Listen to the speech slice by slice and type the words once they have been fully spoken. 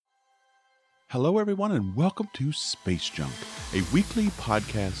Hello, everyone, and welcome to Space Junk, a weekly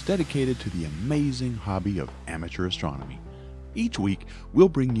podcast dedicated to the amazing hobby of amateur astronomy. Each week, we'll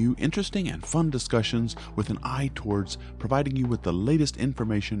bring you interesting and fun discussions with an eye towards providing you with the latest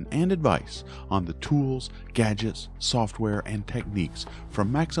information and advice on the tools, gadgets, software, and techniques for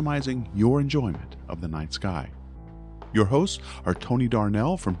maximizing your enjoyment of the night sky. Your hosts are Tony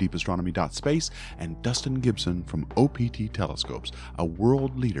Darnell from deepastronomy.space and Dustin Gibson from OPT Telescopes, a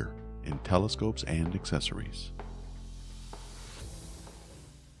world leader in telescopes and accessories.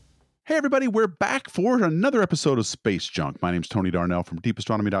 Hey everybody, we're back for another episode of Space Junk. My name's Tony Darnell from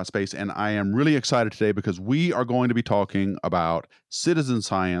deepastronomy.space, and I am really excited today because we are going to be talking about citizen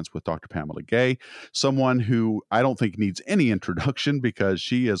science with Dr. Pamela Gay, someone who I don't think needs any introduction because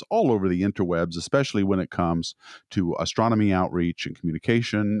she is all over the interwebs, especially when it comes to astronomy outreach and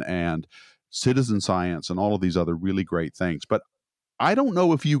communication and citizen science and all of these other really great things. But I don't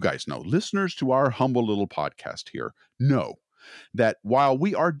know if you guys know, listeners to our humble little podcast here know that while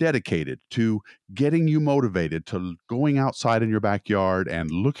we are dedicated to getting you motivated to going outside in your backyard and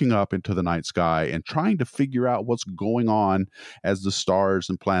looking up into the night sky and trying to figure out what's going on as the stars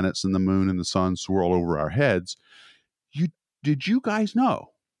and planets and the moon and the sun swirl over our heads, did you guys know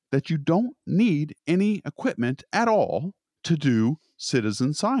that you don't need any equipment at all to do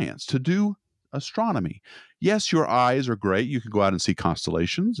citizen science, to do astronomy? Yes, your eyes are great. You can go out and see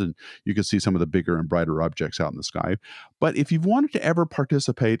constellations and you can see some of the bigger and brighter objects out in the sky. But if you've wanted to ever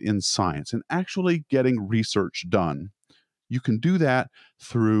participate in science and actually getting research done, you can do that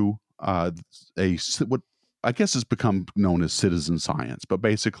through what I guess has become known as citizen science. But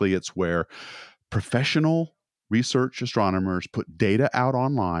basically, it's where professional research astronomers put data out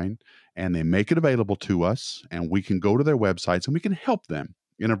online and they make it available to us, and we can go to their websites and we can help them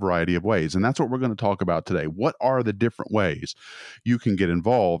in a variety of ways. And that's what we're going to talk about today. What are the different ways you can get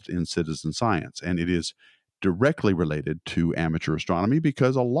involved in citizen science? And it is directly related to amateur astronomy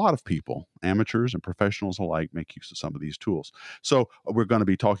because a lot of people, amateurs and professionals alike, make use of some of these tools. So we're going to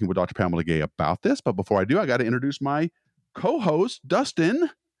be talking with Dr. Pamela Gay about this. But before I do, I got to introduce my co-host,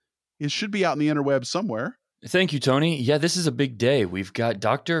 Dustin. It should be out in the interwebs somewhere. Thank you, Tony. Yeah, this is a big day. We've got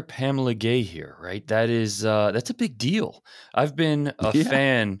Dr. Pamela Gay here, right? That's a big deal. I've been a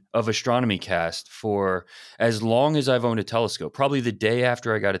fan of Astronomy Cast for as long as I've owned a telescope. Probably the day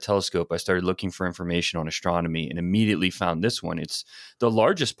after I got a telescope, I started looking for information on astronomy and immediately found this one. It's the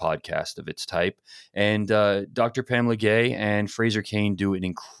largest podcast of its type. And Dr. Pamela Gay and Fraser Kane do an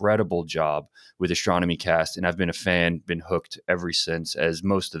incredible job with Astronomy Cast. And I've been a fan, been hooked ever since, as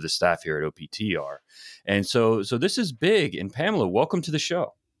most of the staff here at OPT are. And so this is big. And Pamela, welcome to the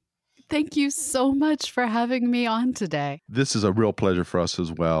show. Thank you so much for having me on today. This is a real pleasure for us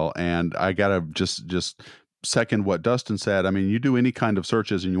as well. And I got to just second what Dustin said. I mean, you do any kind of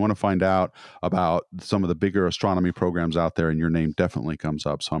searches and you want to find out about some of the bigger astronomy programs out there, and your name definitely comes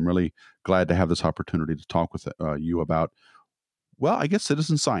up. So I'm really glad to have this opportunity to talk with you about, well, I guess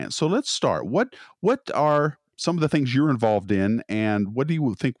citizen science. So let's start. What are some of the things you're involved in, and what do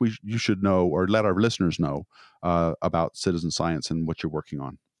you think you should know or let our listeners know about citizen science and what you're working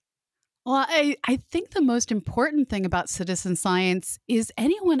on? Well, I think the most important thing about citizen science is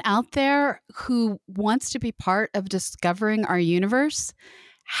anyone out there who wants to be part of discovering our universe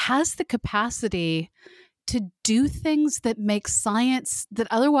has the capacity to do things that make science that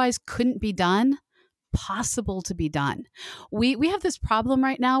otherwise couldn't be done possible to be done. We have this problem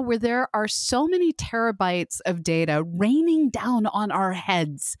right now where there are so many terabytes of data raining down on our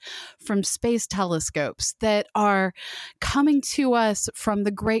heads from space telescopes that are coming to us from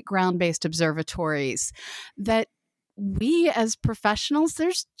the great ground-based observatories that we as professionals,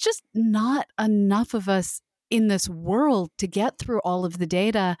 there's just not enough of us in this world to get through all of the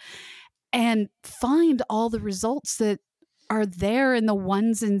data and find all the results that are there in the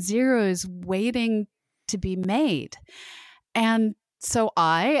ones and zeros waiting to be made. And so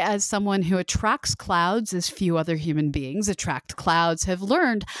I, as someone who attracts clouds as few other human beings attract clouds, have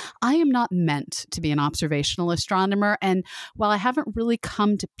learned I am not meant to be an observational astronomer. And while I haven't really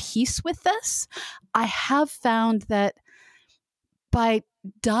come to peace with this, I have found that by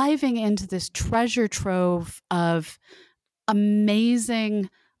diving into this treasure trove of amazing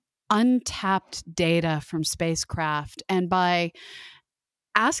untapped data from spacecraft, and by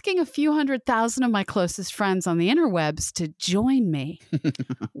asking a few 100,000 of my closest friends on the interwebs to join me,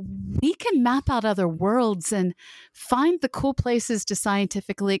 we can map out other worlds and find the cool places to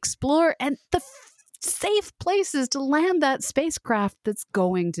scientifically explore and the safe places to land that spacecraft that's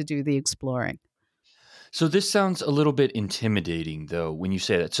going to do the exploring. So this sounds a little bit intimidating, though, when you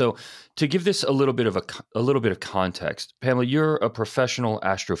say that. So to give this a little bit of context, Pamela, you're a professional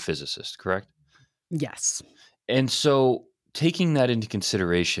astrophysicist, correct? Yes. And so taking that into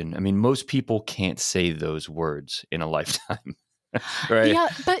consideration, I mean, most people can't say those words in a lifetime, right? Yeah,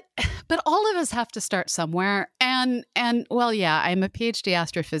 but all of us have to start somewhere. And well, yeah, I'm a PhD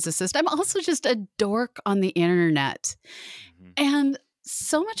astrophysicist. I'm also just a dork on the internet. Mhm. And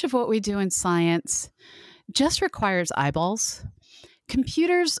so much of what we do in science just requires eyeballs.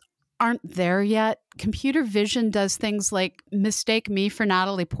 Computers aren't there yet. Computer vision does things like mistake me for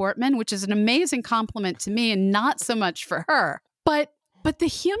Natalie Portman, which is an amazing compliment to me and not so much for her. But the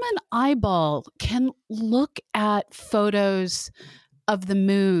human eyeball can look at photos of the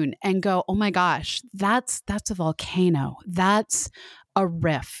moon and go, "Oh my gosh, that's a volcano. That's a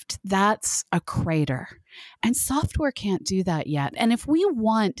rift. That's a crater." And software can't do that yet. And if we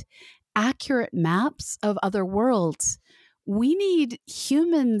want accurate maps of other worlds, we need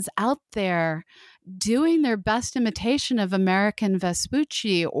humans out there doing their best imitation of American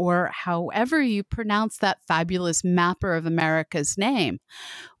Vespucci, or however you pronounce that fabulous mapper of America's name.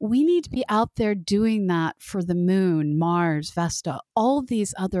 We need to be out there doing that for the moon, Mars, Vesta, all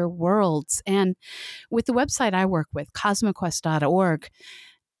these other worlds. And with the website I work with, cosmoquest.org,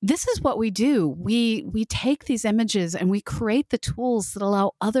 this is what we do. We take these images and we create the tools that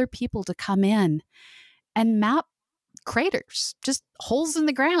allow other people to come in and map craters, just holes in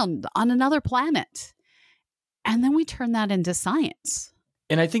the ground on another planet. And then we turn that into science.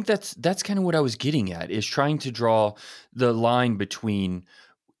 And I think that's kind of what I was getting at, is trying to draw the line between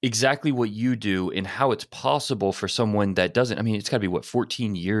exactly what you do and how it's possible for someone that doesn't. I mean, it's got to be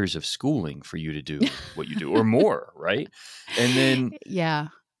 14 years of schooling for you to do what you do, or more, right? And then Yeah.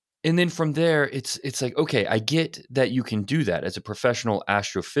 And then from there, it's like, okay, I get that you can do that as a professional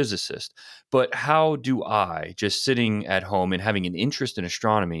astrophysicist, but how do I, just sitting at home and having an interest in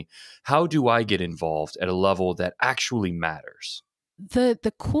astronomy, how do I get involved at a level that actually matters?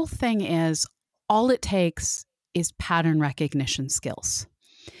 The cool thing is all it takes is pattern recognition skills.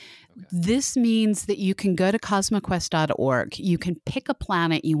 Okay. This means that you can go to cosmoquest.org. You can pick a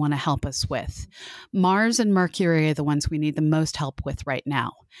planet you want to help us with. Mars and Mercury are the ones we need the most help with right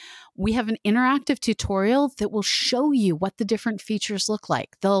now. We have an interactive tutorial that will show you what the different features look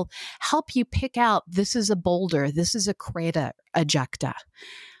like. They'll help you pick out, this is a boulder, this is a crater ejecta.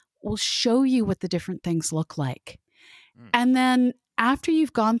 We'll show you what the different things look like. And then after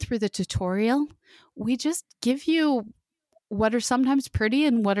you've gone through the tutorial, we just give you what are sometimes pretty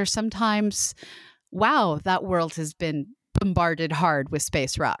and what are sometimes, wow, that world has been bombarded hard with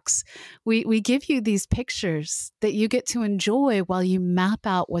space rocks. We give you these pictures that you get to enjoy while you map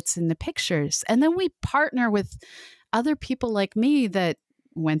out what's in the pictures. And then we partner with other people like me that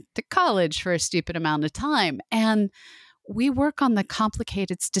went to college for a stupid amount of time. And we work on the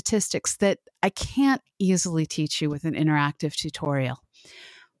complicated statistics that I can't easily teach you with an interactive tutorial.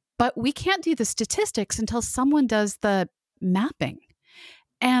 But we can't do the statistics until someone does the mapping.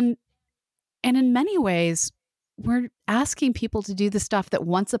 And in many ways, we're asking people to do the stuff that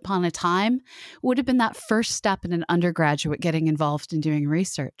once upon a time would have been that first step in an undergraduate getting involved in doing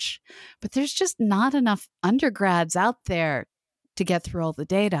research. But there's just not enough undergrads out there to get through all the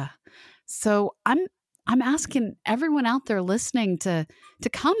data. So I'm asking everyone out there listening to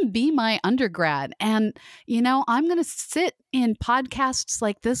come be my undergrad. And, I'm going to sit in podcasts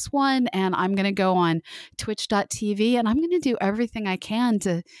like this one, and I'm going to go on twitch.tv, and I'm going to do everything I can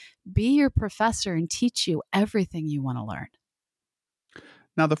to be your professor and teach you everything you want to learn.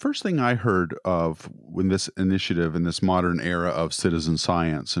 Now, the first thing I heard of when this initiative in this modern era of citizen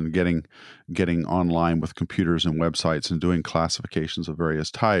science and getting online with computers and websites and doing classifications of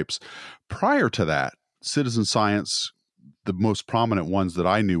various types, prior to that, citizen science, the most prominent ones that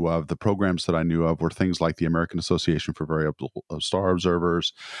I knew of, the programs that I knew of, were things like the American Association for Variable Star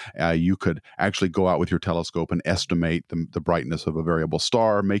Observers. You could actually go out with your telescope and estimate the brightness of a variable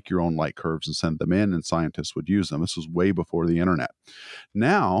star, make your own light curves and send them in, and scientists would use them. This was way before the internet.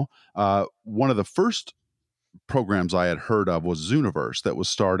 Now, one of the first programs I had heard of was Zooniverse, that was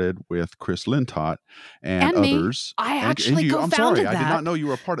started with Chris Lintott and others. I And actually you, I'm co-founded sorry, I did that. not know you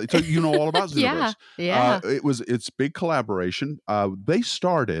were a part of it. So you know all about Zooniverse. Yeah. It's big collaboration. They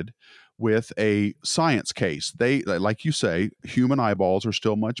started with a science case. They, like you say, human eyeballs are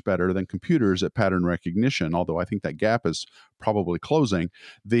still much better than computers at pattern recognition, although I think that gap is probably closing.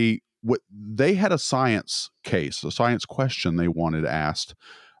 They had a science case, a science question they wanted asked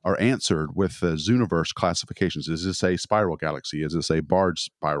or answered with the Zooniverse classifications. Is this a spiral galaxy? Is this a barred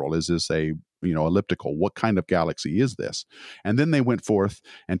spiral? Is this a elliptical? What kind of galaxy is this? And then they went forth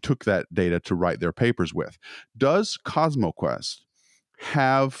and took that data to write their papers with. Does CosmoQuest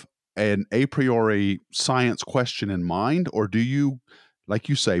have an a priori science question in mind, or do you like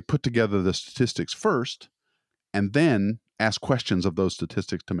you say, put together the statistics first and then ask questions of those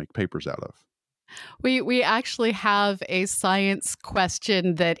statistics to make papers out of. We actually have a science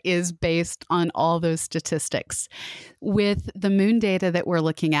question that is based on all those statistics. With the moon data that we're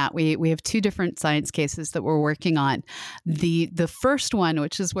looking at, we have two different science cases that we're working on. The first one,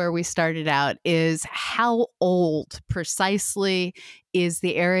 which is where we started out, is how old precisely is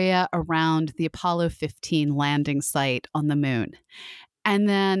the area around the Apollo 15 landing site on the moon? And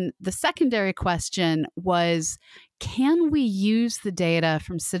then the secondary question was, can we use the data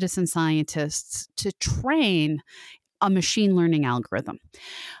from citizen scientists to train a machine learning algorithm?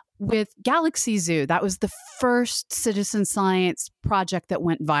 With Galaxy Zoo, that was the first citizen science project that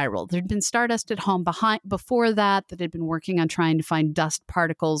went viral. There'd been Stardust at Home before that had been working on trying to find dust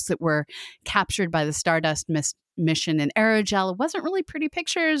particles that were captured by the Stardust mission in aerogel. It wasn't really pretty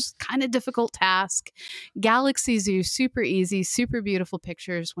pictures, kind of difficult task. Galaxy Zoo, super easy, super beautiful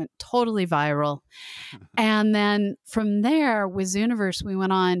pictures, went totally viral. And then from there, with Zooniverse, we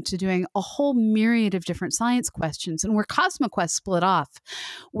went on to doing a whole myriad of different science questions. And where CosmoQuest split off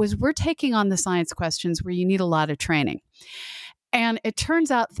was we're taking on the science questions where you need a lot of training. And it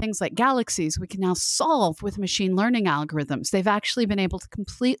turns out things like galaxies we can now solve with machine learning algorithms. They've actually been able to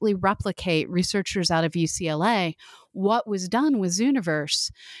completely replicate, researchers out of UCLA, what was done with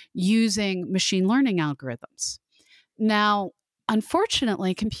Zooniverse using machine learning algorithms. Now,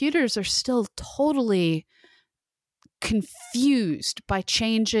 unfortunately, computers are still totally confused by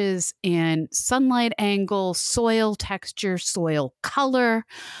changes in sunlight angle, soil texture, soil color.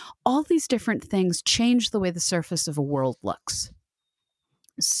 All these different things change the way the surface of a world looks.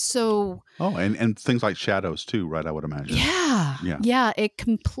 So, and things like shadows too, right? I would imagine. Yeah, it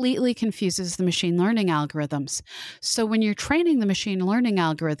completely confuses the machine learning algorithms. So when you're training the machine learning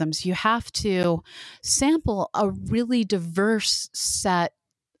algorithms, you have to sample a really diverse set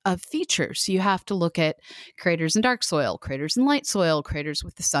of features. You have to look at craters in dark soil, craters in light soil, craters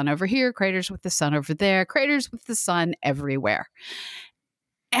with the sun over here, craters with the sun over there, craters with the sun everywhere.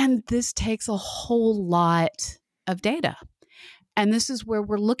 And this takes a whole lot of data. And this is where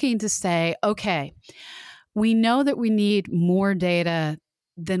we're looking to say, okay, we know that we need more data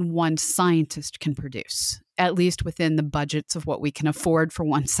than one scientist can produce, at least within the budgets of what we can afford for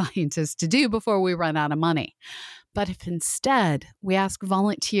one scientist to do before we run out of money. But if instead we ask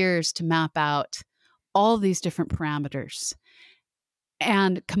volunteers to map out all these different parameters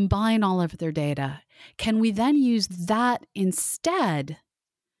and combine all of their data, can we then use that instead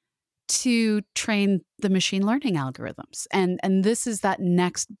to train the machine learning algorithms? And this is that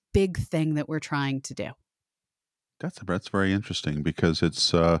next big thing that we're trying to do. That's very interesting because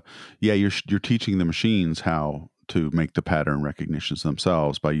it's you're teaching the machines how to make the pattern recognitions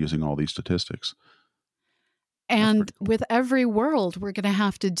themselves by using all these statistics. And cool. With every world, we're going to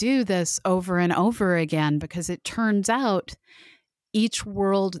have to do this over and over again because it turns out each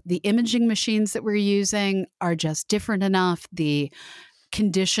world, the imaging machines that we're using are just different enough. The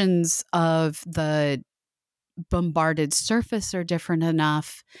conditions of the bombarded surface are different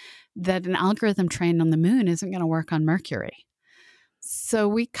enough that an algorithm trained on the moon isn't going to work on Mercury. So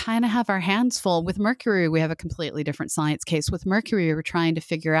we kind of have our hands full. With Mercury, we have a completely different science case. With Mercury, we're trying to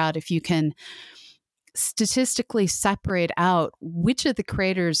figure out if you can statistically separate out which of the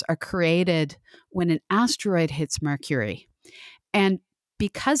craters are created when an asteroid hits Mercury. And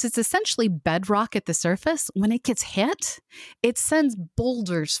because it's essentially bedrock at the surface, when it gets hit, it sends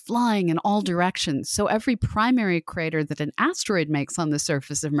boulders flying in all directions. So every primary crater that an asteroid makes on the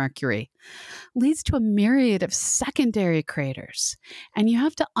surface of Mercury leads to a myriad of secondary craters. And you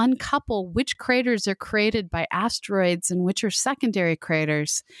have to uncouple which craters are created by asteroids and which are secondary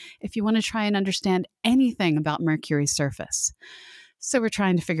craters if you want to try and understand anything about Mercury's surface. So we're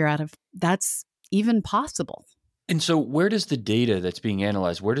trying to figure out if that's even possible. And so where does the data that's being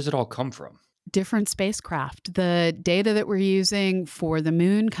analyzed, where does it all come from? Different spacecraft. The data that we're using for the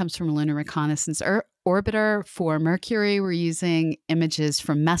moon comes from Lunar Reconnaissance Orbiter. For Mercury, we're using images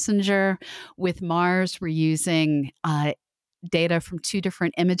from Messenger. With Mars, we're using data from two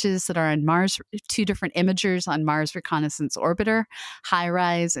different images that are on Mars, two different imagers on Mars Reconnaissance Orbiter,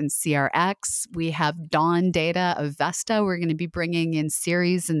 HiRISE and CRX. We have Dawn data of Vesta. We're going to be bringing in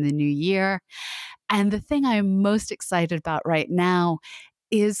Ceres in the new year. And the thing I'm most excited about right now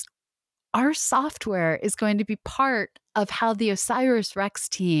is our software is going to be part of how the OSIRIS-REx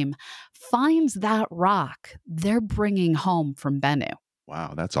team finds that rock they're bringing home from Bennu.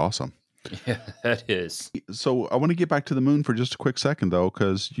 Wow, that's awesome. Yeah, that is. So I want to get back to the moon for just a quick second, though,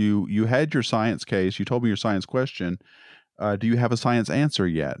 because you had your science case. You told me your science question. Do you have a science answer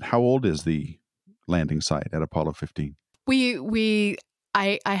yet? How old is the landing site at Apollo 15? We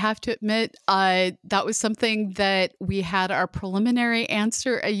I have to admit, that was something that we had our preliminary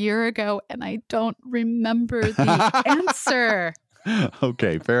answer a year ago, and I don't remember the answer.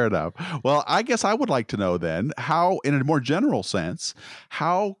 Okay, fair enough. Well, I guess I would like to know then how, in a more general sense,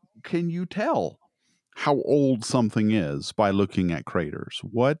 how can you tell how old something is by looking at craters?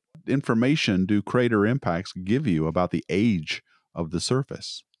 What information do crater impacts give you about the age of the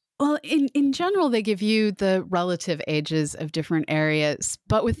surface? Well, in general, they give you the relative ages of different areas.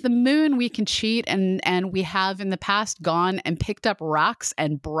 But with the moon, we can cheat, and we have in the past gone and picked up rocks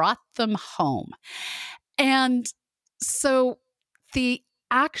and brought them home. And so the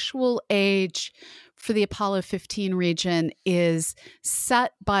actual age for the Apollo 15 region is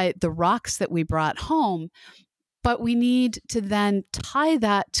set by the rocks that we brought home. But we need to then tie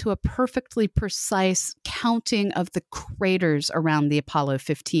that to a perfectly precise counting of the craters around the Apollo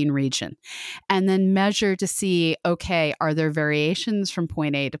 15 region, and then measure to see, okay, are there variations from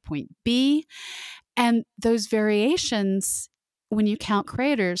point A to point B? And those variations, when you count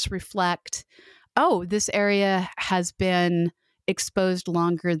craters, reflect, oh, this area has been exposed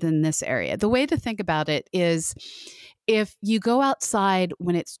longer than this area. The way to think about it is if you go outside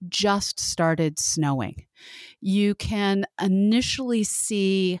when it's just started snowing, you can initially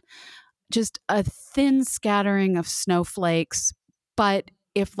see just a thin scattering of snowflakes. But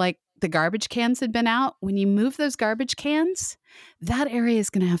if, like, the garbage cans had been out, when you move those garbage cans, that area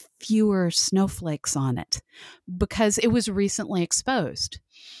is going to have fewer snowflakes on it because it was recently exposed.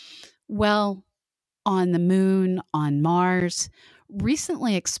 Well, on the moon, on Mars,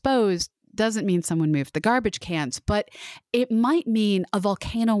 recently exposed doesn't mean someone moved the garbage cans, but it might mean a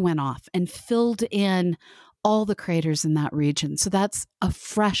volcano went off and filled in all the craters in that region. So that's a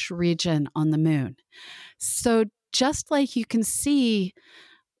fresh region on the moon. So just like you can see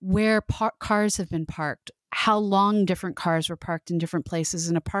where cars have been parked, how long different cars were parked in different places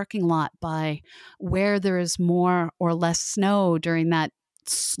in a parking lot by where there is more or less snow during that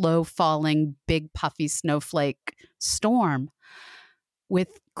slow falling, big puffy snowflake storm.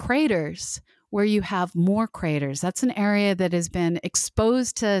 With craters, where you have more craters, that's an area that has been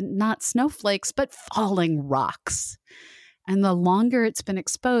exposed to not snowflakes, but falling rocks. And the longer it's been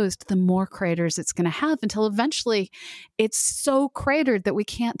exposed, the more craters it's going to have until eventually it's so cratered that we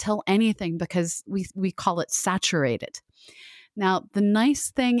can't tell anything because we call it saturated. Now, the nice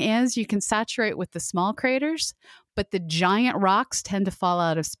thing is you can saturate with the small craters, but the giant rocks tend to fall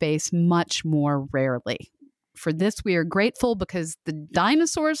out of space much more rarely. For this, we are grateful because the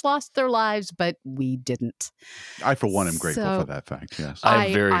dinosaurs lost their lives, but we didn't. I, for one, am grateful for that fact, yes. I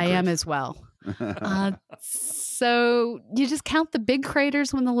am as well. So you just count the big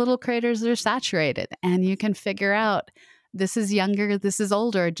craters when the little craters are saturated, and you can figure out this is younger, this is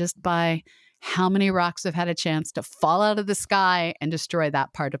older, just by how many rocks have had a chance to fall out of the sky and destroy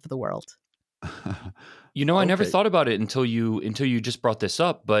that part of the world. I never thought about it until you just brought this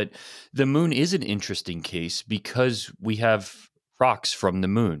up, but the moon is an interesting case because we have rocks from the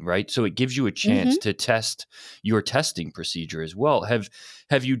moon, right? So it gives you a chance to test your testing procedure as well.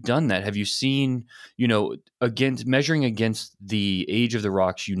 Have you done that? Have you seen, measuring against the age of the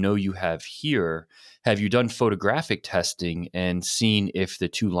rocks you have here, have you done photographic testing and seen if the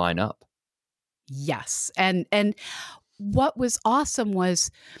two line up? Yes. And what was awesome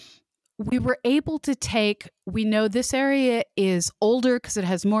was we were able to we know this area is older because it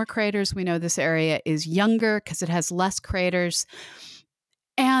has more craters. We know this area is younger because it has less craters.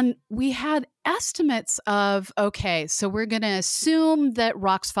 And we had estimates of, okay, so we're going to assume that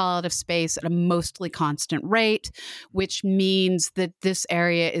rocks fall out of space at a mostly constant rate, which means that this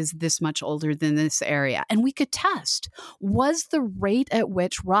area is this much older than this area. And we could test, was the rate at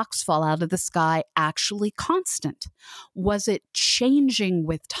which rocks fall out of the sky actually constant? Was it changing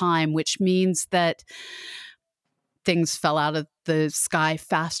with time, which means that things fell out of the sky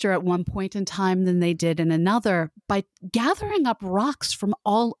faster at one point in time than they did in another, by gathering up rocks from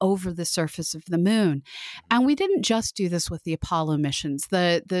all over the surface of the moon. And we didn't just do this with the Apollo missions.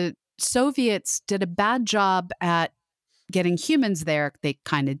 The Soviets did a bad job at getting humans there. They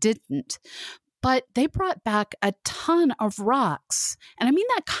kind of didn't. But they brought back a ton of rocks. And I mean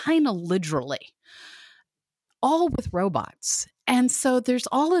that kind of literally, all with robots. And so there's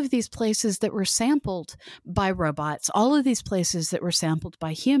all of these places that were sampled by robots, all of these places that were sampled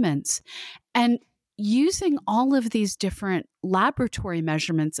by humans. And using all of these different laboratory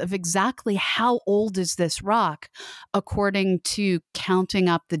measurements of exactly how old is this rock, according to counting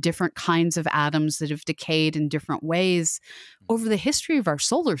up the different kinds of atoms that have decayed in different ways over the history of our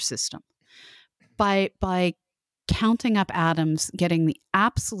solar system. By counting up atoms, getting the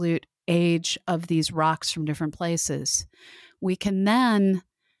absolute age of these rocks from different places, we can then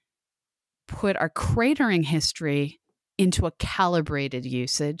put our cratering history into a calibrated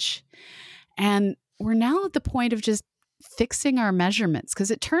usage. And we're now at the point of just fixing our measurements,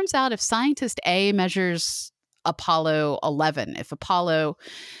 because it turns out if scientist A measures Apollo 11, if Apollo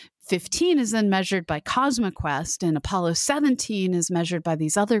 15 is then measured by CosmoQuest and Apollo 17 is measured by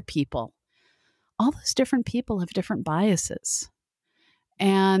these other people, all those different people have different biases.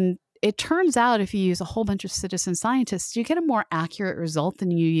 And it turns out if you use a whole bunch of citizen scientists, you get a more accurate result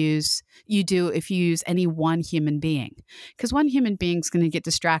than you do if you use any one human being. Because one human being is going to get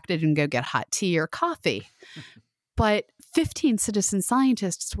distracted and go get hot tea or coffee. But 15 citizen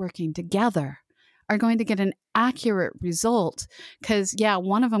scientists working together are going to get an accurate result because, yeah,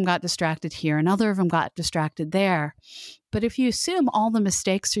 one of them got distracted here, another of them got distracted there. But if you assume all the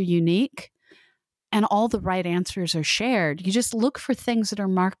mistakes are unique and all the right answers are shared, you just look for things that are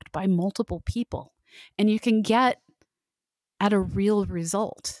marked by multiple people and you can get at a real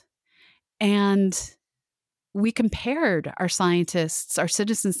result. And we compared our scientists, our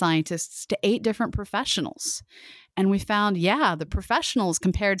citizen scientists, to 8 different professionals. And we found, the professionals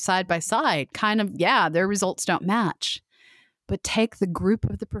compared side by side, their results don't match. But take the group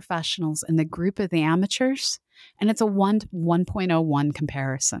of the professionals and the group of the amateurs, and it's a 1.01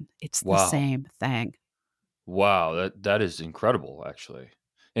 comparison. It's the same thing. Wow, that is incredible, actually.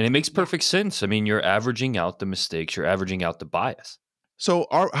 And it makes perfect sense. I mean, you're averaging out the mistakes, you're averaging out the bias. So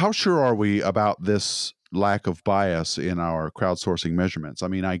how sure are we about this lack of bias in our crowdsourcing measurements? I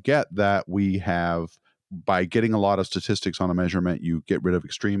mean, I get that we have, by getting a lot of statistics on a measurement, you get rid of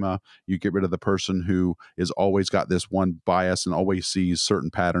extrema, you get rid of the person who is always got this one bias and always sees certain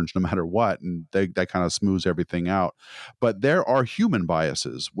patterns no matter what, and that kind of smooths everything out. But there are human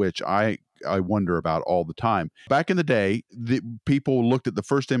biases, which I wonder about all the time. Back in the day, the people looked at the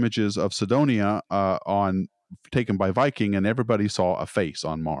first images of Cydonia taken by Viking, and everybody saw a face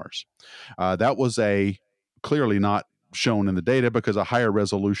on Mars. That was clearly not shown in the data because a higher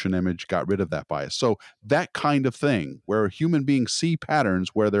resolution image got rid of that bias. So that kind of thing where human beings see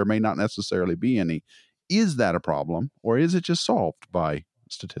patterns where there may not necessarily be any, is that a problem, or is it just solved by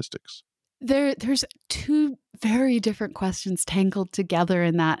statistics? There's 2 very different questions tangled together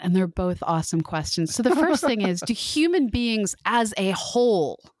in that, and they're both awesome questions. So the first thing is, do human beings as a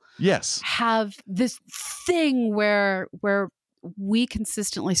whole have this thing where we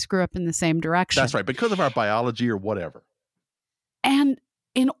consistently screw up in the same direction? That's right, because of our biology or whatever. And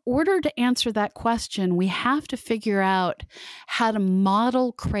in order to answer that question, we have to figure out how to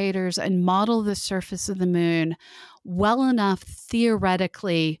model craters and model the surface of the moon well enough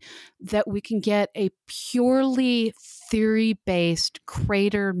theoretically that we can get a purely theory-based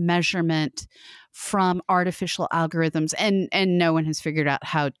crater measurement from artificial algorithms, and no one has figured out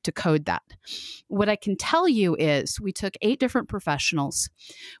how to code that. What I can tell you is we took 8 different professionals.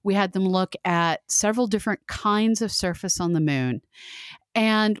 We had them look at several different kinds of surface on the moon,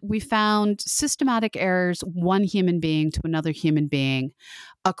 and we found systematic errors, one human being to another human being,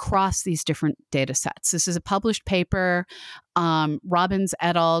 across these different data sets. This is a published paper, Robbins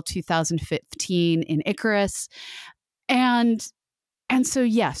et al., 2015 in Icarus. And so,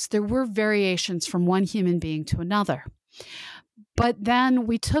 yes, there were variations from one human being to another. But then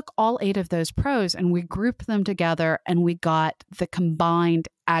we took all 8 of those pros and we grouped them together and we got the combined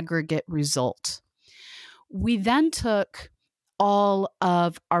aggregate result. We then took all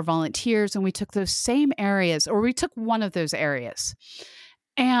of our volunteers and we took those same areas, or we took one of those areas,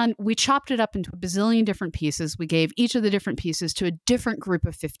 and we chopped it up into a bazillion different pieces. We gave each of the different pieces to a different group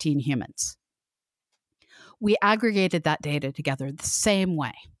of 15 humans. We aggregated that data together the same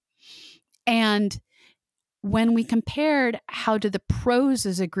way. And when we compared how do the pros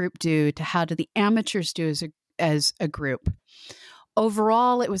as a group do to how do the amateurs do as a group,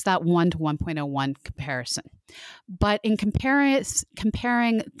 overall, it was that 1 to 1.01 comparison. But in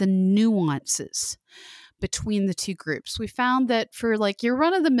comparing the nuances between the 2 groups, we found that for like your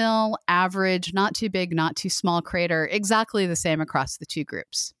run-of-the-mill average, not too big, not too small crater, exactly the same across the 2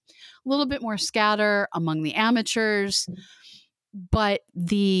 groups. A little bit more scatter among the amateurs, but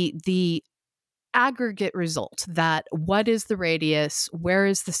the aggregate result, that what is the radius, where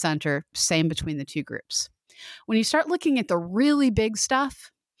is the center, same between the 2 groups. When you start looking at the really big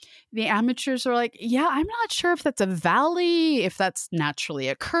stuff, the amateurs are like, yeah, I'm not sure if that's a valley, if that's naturally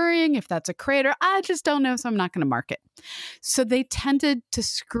occurring, if that's a crater. I just don't know, so I'm not going to mark it. So they tended to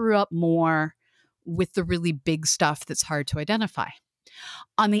screw up more with the really big stuff that's hard to identify.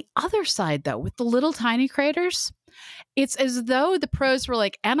 On the other side, though, with the little tiny craters, it's as though the pros were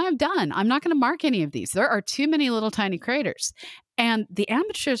like, and I'm done. I'm not going to mark any of these. There are too many little tiny craters. And the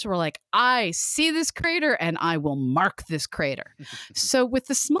amateurs were like, I see this crater and I will mark this crater. So with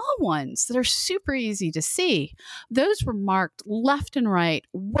the small ones that are super easy to see, those were marked left and right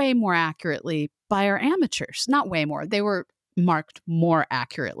way more accurately by our amateurs. Not way more. They were marked more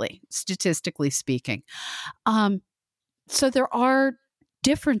accurately, statistically speaking. So there are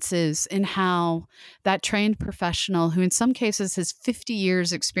differences in how that trained professional, who in some cases has 50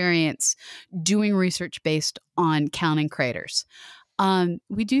 years experience doing research based on counting craters.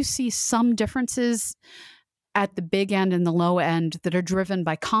 We do see some differences at the big end and the low end that are driven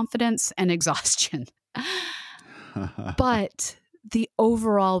by confidence and exhaustion. But the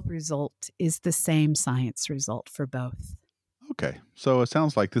overall result is the same science result for both. Okay. So it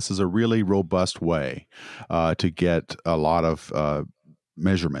sounds like this is a really robust way to get a lot of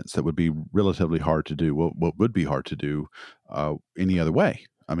measurements that would be relatively hard to do. What would be hard to do any other way?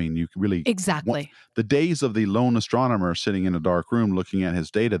 I mean, you really Exactly. The days of the lone astronomer sitting in a dark room looking at his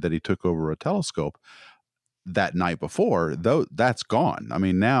data that he took over a telescope that night before, though, that's gone. I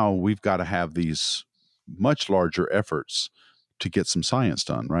mean, now we've got to have these much larger efforts to get some science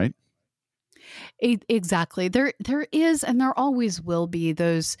done, right? Exactly. There is, and there always will be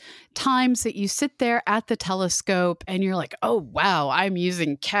those times that you sit there at the telescope and you're like, oh, wow, I'm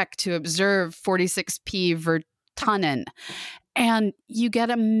using Keck to observe 46p Virtanen. And you get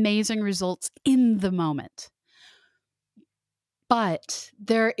amazing results in the moment. But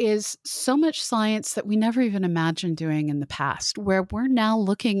there is so much science that we never even imagined doing in the past, where we're now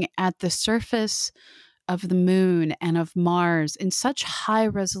looking at the surface of the moon and of Mars in such high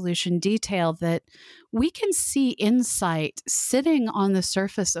resolution detail that we can see insight sitting on the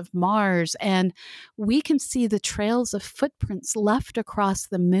surface of Mars, and we can see the trails of footprints left across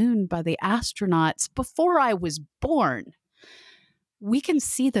the moon by the astronauts before I was born. We can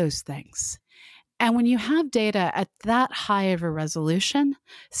see those things. And when you have data at that high of a resolution,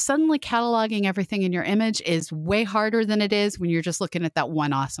 suddenly cataloging everything in your image is way harder than it is when you're just looking at that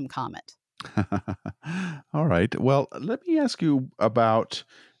one awesome comet. All right. Well, let me ask you about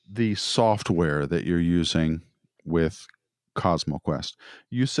the software that you're using with CosmoQuest.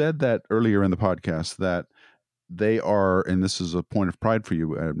 You said that earlier in the podcast that they are, and this is a point of pride for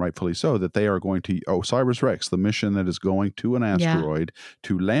you, and rightfully so, that they are going to, OSIRIS-REx, the mission that is going to an asteroid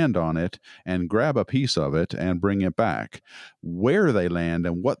to land on it and grab a piece of it and bring it back. Where they land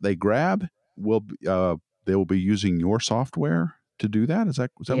and what they grab will they will be using your software to do that. Is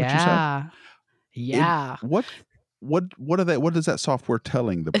that what you said? Yeah. What are they? What is that software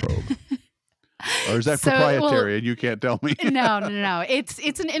telling the probe? Or is that So, proprietary and you can't tell me? No.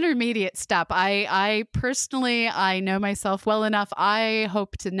 It's an intermediate step. I personally, I know myself well enough. I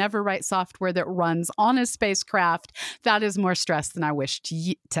hope to never write software that runs on a spacecraft. That is more stress than I wish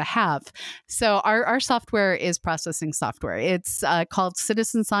to have. So our software is processing software. It's called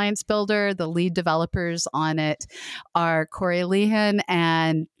Citizen Science Builder. The lead developers on it are Corey Lehan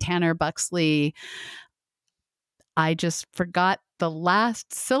and Tanner Buxley. I just forgot the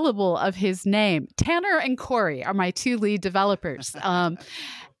last syllable of his name. Tanner and Corey are my two lead developers. And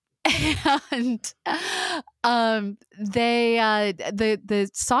the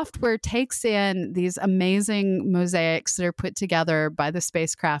software takes in these amazing mosaics that are put together by the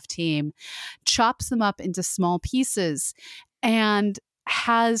spacecraft team, chops them up into small pieces, and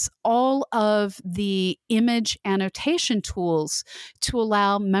has all of the image annotation tools to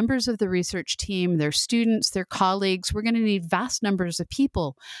allow members of the research team, their students, their colleagues. We're going to need vast numbers of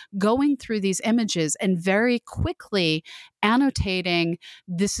people going through these images and very quickly annotating,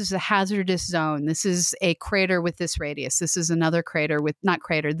 this is a hazardous zone. This is a crater with this radius. This is another crater with, not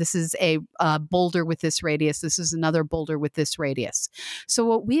crater, this is a boulder with this radius. This is another boulder with this radius. So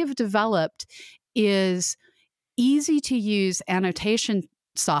what we have developed is easy to use annotation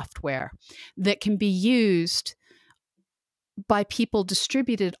software that can be used by people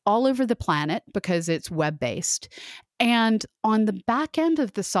distributed all over the planet because it's web-based. And on the back end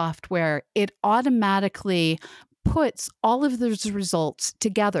of the software, it automatically puts all of those results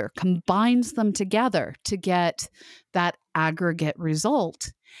together, combines them together to get that aggregate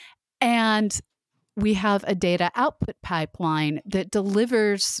result. And we have a data output pipeline that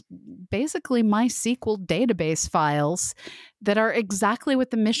delivers basically MySQL database files that are exactly what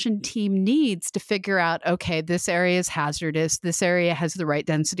the mission team needs to figure out, okay, this area is hazardous. This area has the right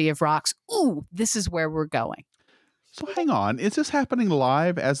density of rocks. Ooh, this is where we're going. So hang on. Is this happening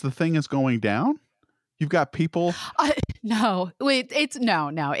live as the thing is going down? You've got people. No, wait, it's no.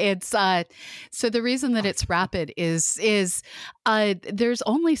 It's so the reason that it's rapid is there's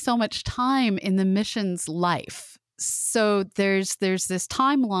only so much time in the mission's life. So there's this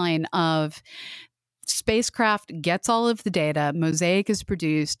timeline of spacecraft gets all of the data, Mosaic is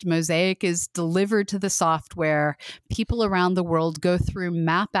produced, Mosaic is delivered to the software, people around the world go through,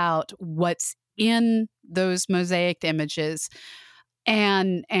 map out what's in those Mosaic images.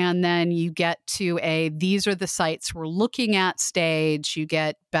 And then you get to these are the sites we're looking at stage. You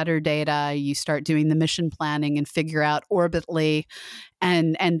get better data. You start doing the mission planning and figure out orbitally.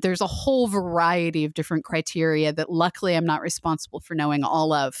 And there's a whole variety of different criteria that luckily I'm not responsible for knowing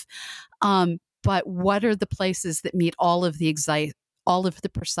all of. But what are the places that meet all of the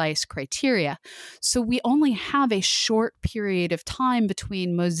precise criteria? So we only have a short period of time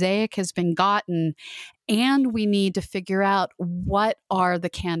between Mosaic has been gotten and we need to figure out what are the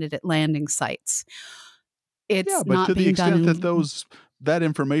candidate landing sites. It's but not to the being done extent that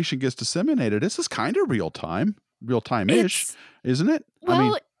information gets disseminated, this is kind of real-time-ish, isn't it?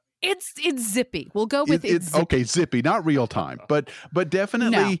 Well, it's zippy. We'll go with it's zippy. Okay, zippy, not real time, but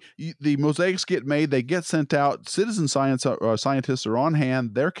definitely the mosaics get made, they get sent out. Citizen scientists are on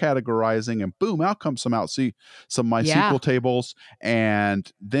hand. They're categorizing, and boom, out comes some MySQL tables, and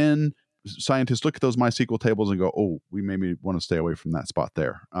then scientists look at those MySQL tables and go, "Oh, we maybe want to stay away from that spot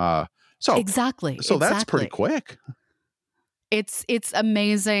there." Exactly. So that's pretty quick. It's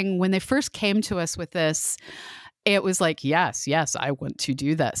amazing. When they first came to us with this, it was like, yes, I want to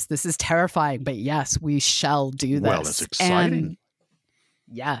do this. This is terrifying, but yes, we shall do this. Well, it's exciting. And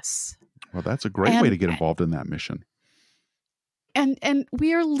yes. Well, that's a great way to get involved in that mission. And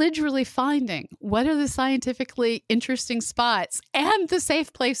we are literally finding what are the scientifically interesting spots and the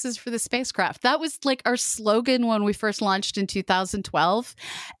safe places for the spacecraft. That was like our slogan when we first launched in 2012.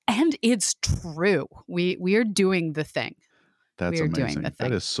 And it's true. We are doing the thing. That's amazing.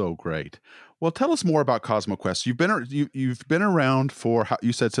 That is so great. Well, tell us more about CosmoQuest. You've been around for,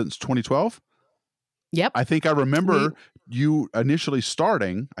 you said, since 2012? Yep. I think I remember you initially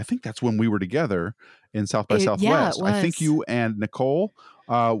starting. I think that's when we were together in South by Southwest. Yeah, I think you and Nicole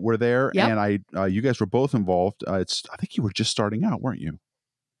were there, and you guys were both involved. I think you were just starting out, weren't you?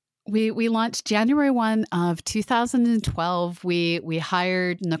 We launched January 1 of 2012. We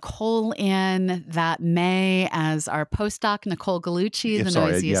hired Nicole in that May as our postdoc, Nicole Gallucci, the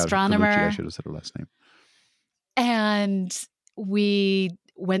noisy astronomer. Gallucci, I should have said her last name. And we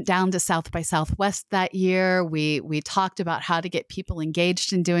went down to South by Southwest that year. We talked about how to get people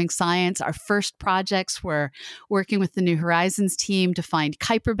engaged in doing science. Our first projects were working with the New Horizons team to find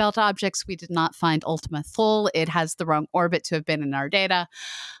Kuiper Belt objects. We did not find Ultima Thule. It has the wrong orbit to have been in our data.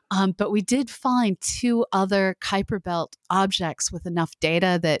 But we did find 2 other Kuiper Belt objects with enough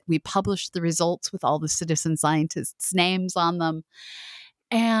data that we published the results with all the citizen scientists' names on them.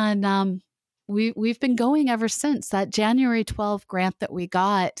 And we've been going ever since. That January 12 grant that we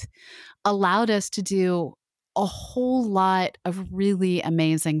got allowed us to do a whole lot of really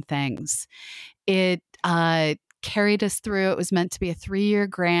amazing things. It carried us through. It was meant to be a 3-year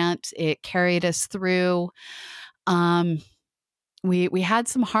grant. It carried us through. We had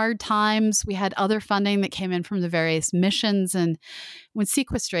some hard times. We had other funding that came in from the various missions. And when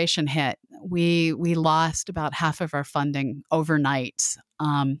sequestration hit, we lost about half of our funding overnight.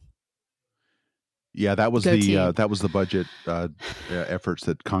 Yeah, that was the budget efforts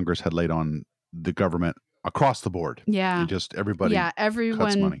that Congress had laid on the government across the board. Yeah, everybody. Yeah,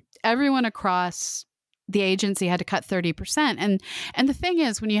 cuts money. Everyone across the agency had to cut 30%. And the thing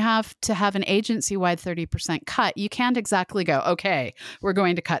is, when you have to have an agency-wide 30% cut, you can't exactly go, okay, we're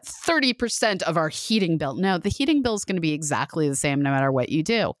going to cut 30% of our heating bill. No, the heating bill is going to be exactly the same no matter what you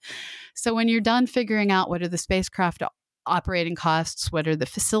do. So when you're done figuring out what are the spacecraft operating costs, what are the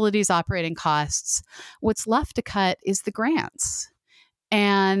facilities operating costs, what's left to cut is the grants.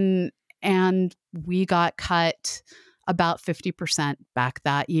 And we got cut about 50% back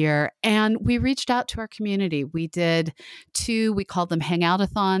that year. And we reached out to our community. We did 2, we called them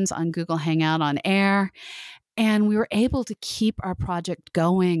Hangout-a-thons on Google Hangout on Air. And we were able to keep our project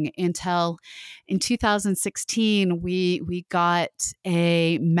going until in 2016, we got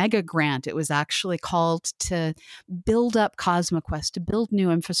a mega grant. It was actually called to build up CosmoQuest, to build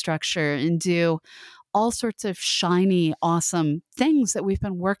new infrastructure and do all sorts of shiny, awesome things that we've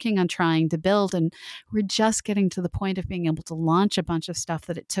been working on trying to build. And we're just getting to the point of being able to launch a bunch of stuff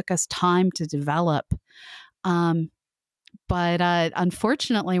that it took us time to develop. But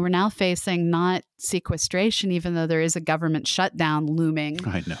unfortunately, we're now facing not sequestration, even though there is a government shutdown looming.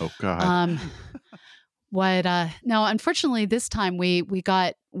 I know, God. No, unfortunately, this time we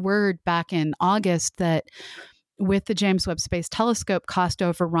got word back in August that with the James Webb Space Telescope cost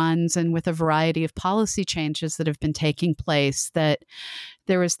overruns and with a variety of policy changes that have been taking place, that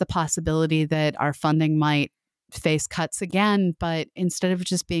there was the possibility that our funding might face cuts again, but instead of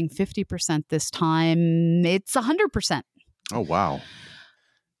just being 50% this time, it's 100%. Oh, wow.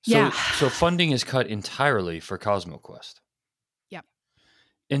 So funding is cut entirely for CosmoQuest. Yep.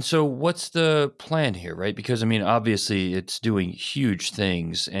 And so what's the plan here, right? Because, I mean, obviously it's doing huge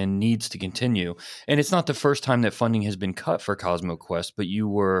things and needs to continue. And it's not the first time that funding has been cut for CosmoQuest, but you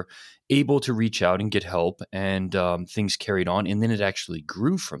were able to reach out and get help, and things carried on, and then it actually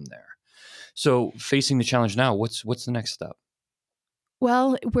grew from there. So facing the challenge now, what's the next step?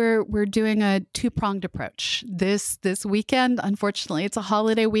 Well, we're doing a two-pronged approach. This weekend, unfortunately, it's a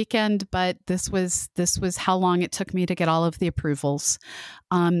holiday weekend, but this was how long it took me to get all of the approvals.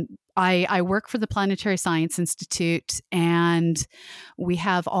 I work for the Planetary Science Institute, and we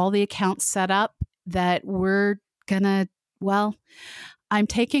have all the accounts set up that we're gonna. Well, I'm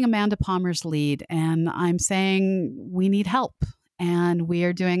taking Amanda Palmer's lead, and I'm saying we need help. And we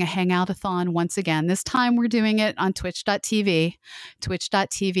are doing a hangout-a-thon once again. This time we're doing it on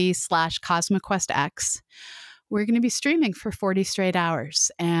twitch.tv/CosmoQuestX. We're going to be streaming for 40 straight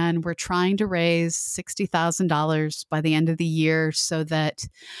hours. And we're trying to raise $60,000 by the end of the year so that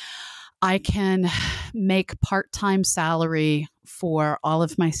I can make part-time salary for all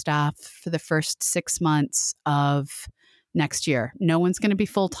of my staff for the first 6 months of next year. No one's going to be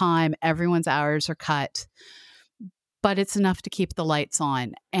full-time. Everyone's hours are cut. But it's enough to keep the lights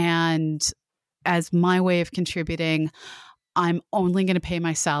on. And as my way of contributing, I'm only going to pay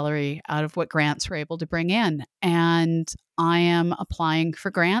my salary out of what grants we're able to bring in. And I am applying for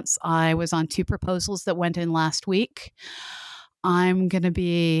grants. I was on 2 proposals that went in last week. I'm going to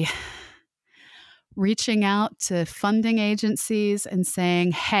be reaching out to funding agencies and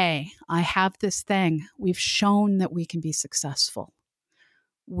saying, hey, I have this thing. We've shown that we can be successful.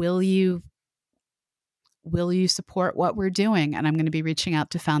 Will you support what we're doing? And I'm going to be reaching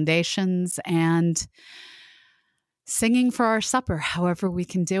out to foundations and singing for our supper, however we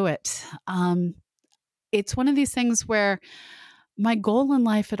can do it. It's one of these things where my goal in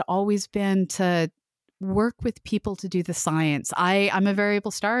life had always been to work with people to do the science. I'm a variable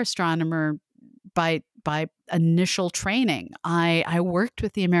star astronomer by initial training. I worked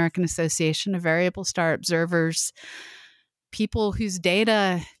with the American Association of Variable Star Observers, people whose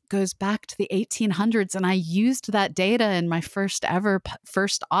data goes back to the 1800s, and I used that data in my first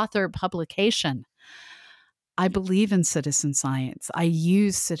author publication. I believe in citizen science. I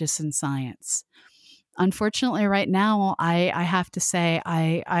use citizen science. Unfortunately, right now, I have to say,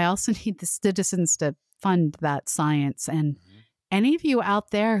 I also need the citizens to fund that science. And any of you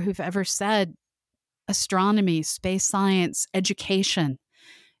out there who've ever said astronomy, space science, education,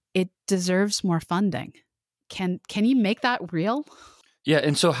 it deserves more funding. Can you make that real? Yeah,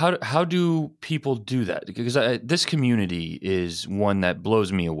 and so how do people do that? Because this community is one that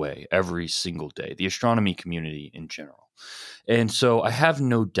blows me away every single day, the astronomy community in general. And so I have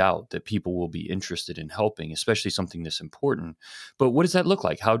no doubt that people will be interested in helping, especially something this important. But what does that look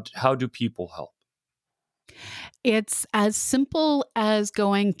like? How do people help? It's as simple as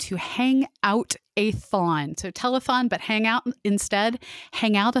going to Hangout-a-thon. So telethon, but hangout instead,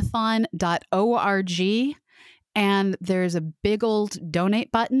 hangoutathon.org. And there's a big old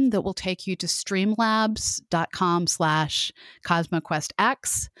donate button that will take you to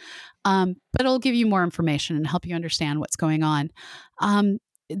streamlabs.com/CosmoQuestX. But it'll give you more information and help you understand what's going on.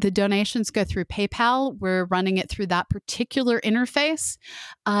 The donations go through PayPal. We're running it through that particular interface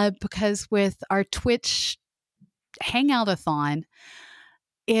because with our Twitch Hangout-a-thon,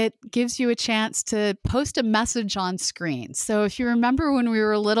 it gives you a chance to post a message on screen. So if you remember when we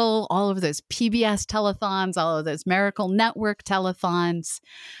were little, all of those PBS telethons, all of those Miracle Network telethons,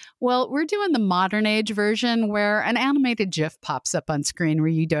 well, we're doing the modern age version where an animated GIF pops up on screen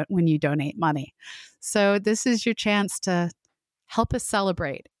when you donate money. So this is your chance to help us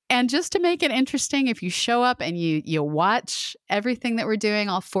celebrate. And just to make it interesting, if you show up and you watch everything that we're doing,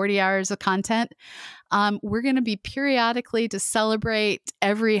 all 40 hours of content, we're going to be periodically to celebrate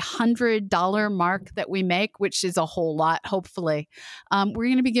every $100 mark that we make, which is a whole lot, hopefully. We're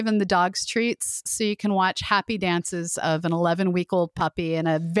going to be giving the dogs treats so you can watch happy dances of an 11-week-old puppy and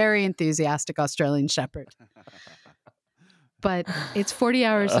a very enthusiastic Australian Shepherd. But it's 40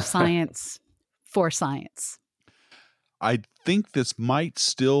 hours of science for science. I think this might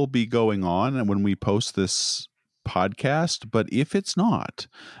still be going on when we post this podcast, but if it's not,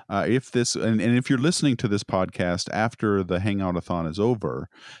 if you're listening to this podcast after the Hangout-a-thon is over,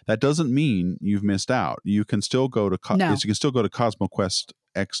 that doesn't mean you've missed out. You can still go to No. you can still go to CosmoQuest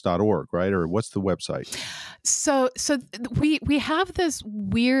cosmoquestx.org, right? Or what's the website? We have this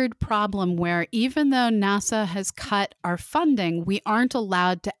weird problem where even though NASA has cut our funding, we aren't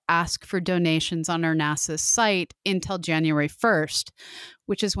allowed to ask for donations on our NASA site until January 1st,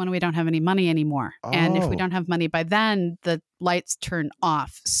 which is when we don't have any money anymore. And if we don't have money by then, the lights turn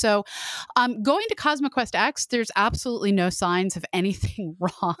off. So going to CosmoQuest-X, there's absolutely no signs of anything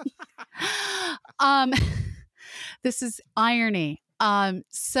wrong. This is irony.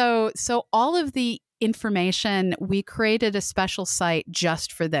 So all of the information, we created a special site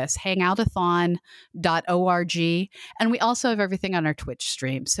just for this, hangoutathon.org. And we also have everything on our Twitch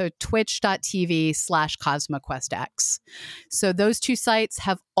stream. So twitch.tv/CosmoQuestX. So those two sites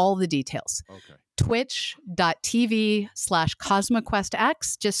have all the details. Okay.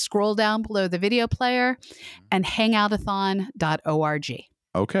 Twitch.tv/CosmoQuestX. Just scroll down below the video player, and hangoutathon.org.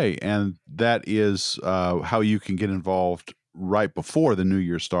 Okay. And that is how you can get involved right before the new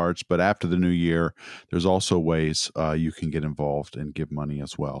year starts, but after the new year, there's also ways you can get involved and give money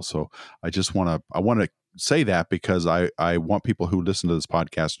as well. So I want to say that because I want people who listen to this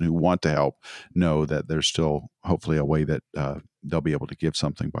podcast and who want to help know that there's still hopefully a way that they'll be able to give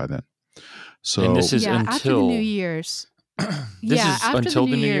something by then. So and this is after the New Year's. Until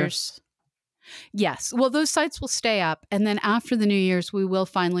the New Year's. Yes. Well, those sites will stay up. And then after the New Year's, we will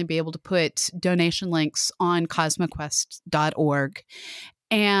finally be able to put donation links on cosmoquest.org.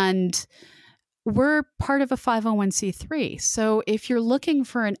 And we're part of a 501c3. So if you're looking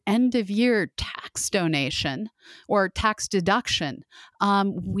for an end of year tax donation or tax deduction,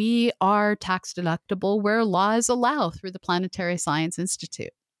 we are tax deductible where laws allow through the Planetary Science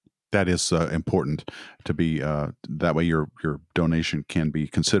Institute. That is important to be that way your donation can be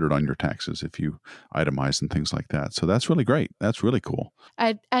considered on your taxes if you itemize and things like that. So that's really great. That's really cool.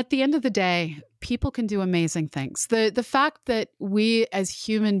 At the end of the day, people can do amazing things. The fact that we as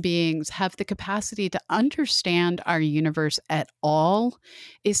human beings have the capacity to understand our universe at all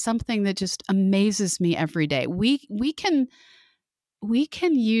is something that just amazes me every day. We can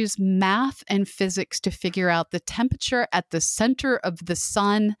use math and physics to figure out the temperature at the center of the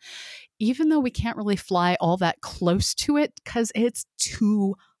sun, even though we can't really fly all that close to it because it's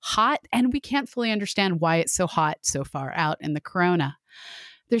too hot and we can't fully understand why it's so hot so far out in the corona.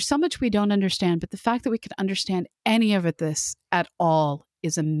 There's so much we don't understand, but the fact that we can understand any of this at all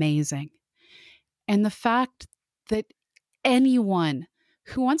is amazing. And the fact that anyone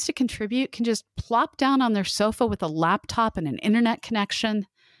who wants to contribute can just plop down on their sofa with a laptop and an internet connection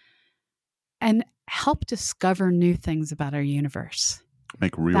and help discover new things about our universe.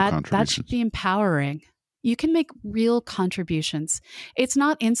 Make real contributions. That should be empowering. You can make real contributions. It's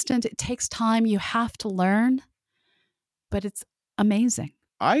not instant. It takes time. You have to learn, but it's amazing.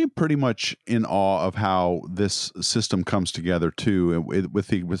 I am pretty much in awe of how this system comes together too, with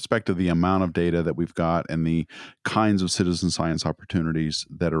the respect to the amount of data that we've got and the kinds of citizen science opportunities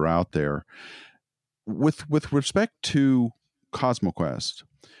that are out there. With respect to CosmoQuest,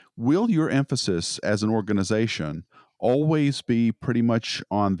 will your emphasis as an organization always be pretty much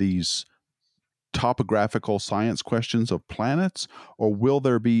on these topographical science questions of planets, or will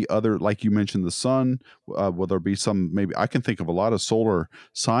there be other, like you mentioned, the sun? Will there be some, maybe I can think of a lot of solar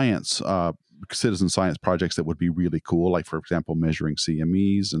science, citizen science projects that would be really cool, like, for example, measuring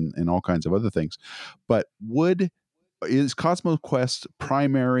CMEs and all kinds of other things. But is CosmoQuest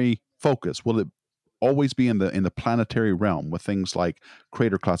primary focus? Will it always be in the planetary realm with things like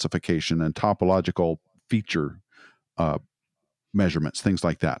crater classification and topological feature measurements, things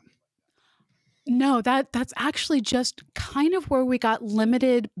like that? No, that's actually just kind of where we got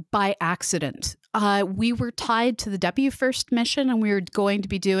limited by accident. We were tied to the WFIRST mission and we were going to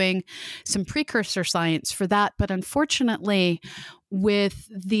be doing some precursor science for that. But unfortunately, with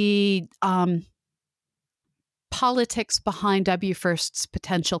the politics behind WFIRST's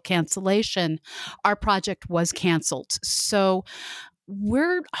potential cancellation, our project was canceled. So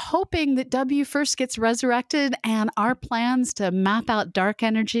we're hoping that WFIRST gets resurrected and our plans to map out dark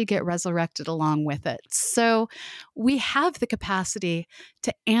energy get resurrected along with it. So we have the capacity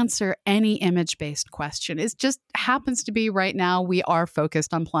to answer any image-based question. It just happens to be right now we are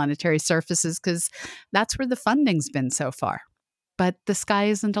focused on planetary surfaces because that's where the funding's been so far. But the sky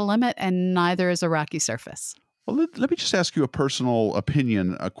isn't a limit and neither is a rocky surface. Well, let me just ask you a personal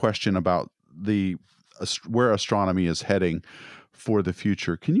opinion, a question about where astronomy is heading for the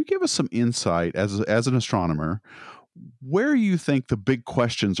future. Can you give us some insight as an astronomer, where you think the big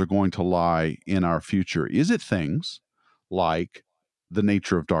questions are going to lie in our future? Is it things like the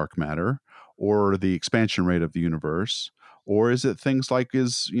nature of dark matter or the expansion rate of the universe? Or is it things like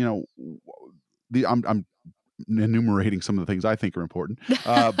I'm enumerating some of the things I think are important,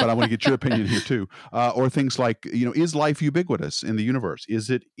 but I want to get your opinion here too. Or things like, is life ubiquitous in the universe? Is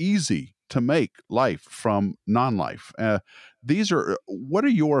it easy to make life from non-life? What are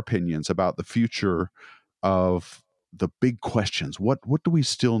your opinions about the future of the big questions? What do we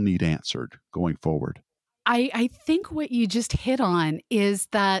still need answered going forward? I think what you just hit on is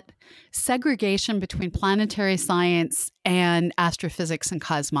that segregation between planetary science and astrophysics and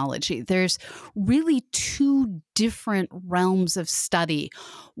cosmology. There's really two different realms of study.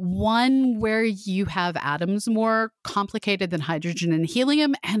 One where you have atoms more complicated than hydrogen and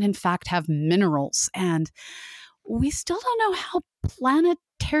helium, and in fact have minerals. And we still don't know how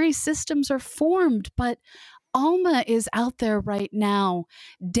planetary systems are formed, but Alma is out there right now,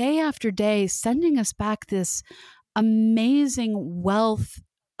 day after day, sending us back this amazing wealth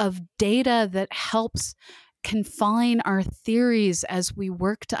of data that helps confine our theories as we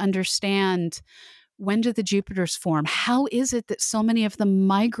work to understand, when do the Jupiters form? How is it that so many of them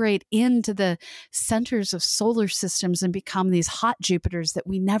migrate into the centers of solar systems and become these hot Jupiters that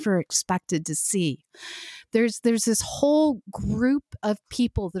we never expected to see? There's this whole group of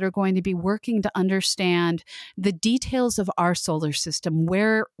people that are going to be working to understand the details of our solar system.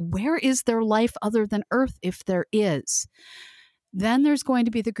 Where is there life other than Earth, if there is? Then there's going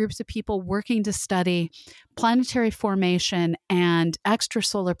to be the groups of people working to study planetary formation and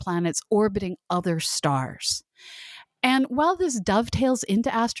extrasolar planets orbiting other stars. And while this dovetails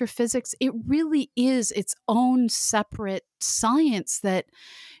into astrophysics, it really is its own separate science that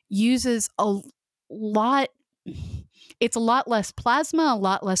uses a lot. It's a lot less plasma, a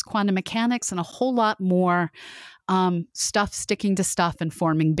lot less quantum mechanics, and a whole lot more stuff sticking to stuff and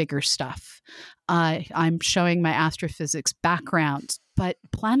forming bigger stuff. I'm showing my astrophysics background, but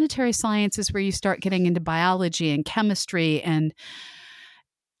planetary science is where you start getting into biology and chemistry and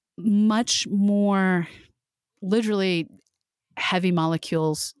much more literally heavy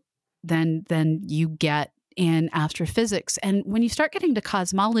molecules than you get in astrophysics. And when you start getting to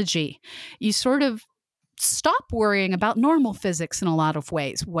cosmology, you sort of stop worrying about normal physics in a lot of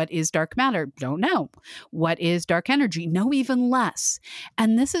ways. What is dark matter? Don't know. What is dark energy? Know even less.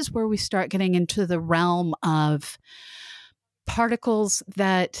 And this is where we start getting into the realm of particles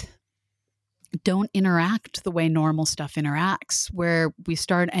that don't interact the way normal stuff interacts, where we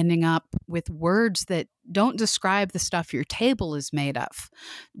start ending up with words that don't describe the stuff your table is made of.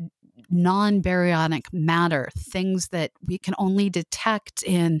 Non-baryonic matter, things that we can only detect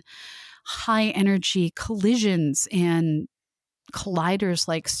in high energy collisions in colliders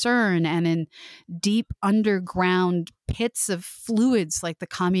like CERN and in deep underground pits of fluids like the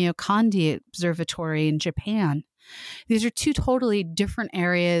Kamiokande Observatory in Japan. These are two totally different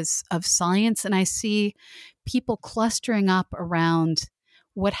areas of science, and I see people clustering up around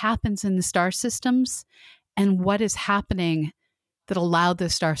what happens in the star systems and what is happening that allowed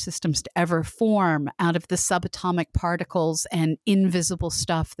those star systems to ever form out of the subatomic particles and invisible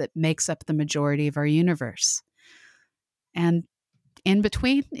stuff that makes up the majority of our universe. And in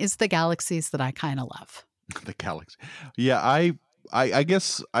between is the galaxies that I kind of love. The galaxy. Yeah, I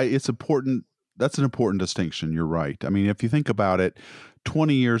guess it's important. That's an important distinction. You're right. I mean, if you think about it,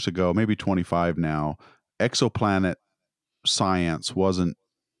 20 years ago, maybe 25 now, exoplanet science wasn't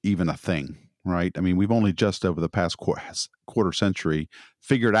even a thing, right? I mean, we've only just over the past quarter century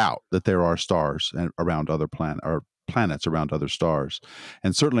figured out that there are stars around other planets around other stars.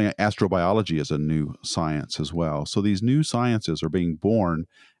 And certainly astrobiology is a new science as well. So these new sciences are being born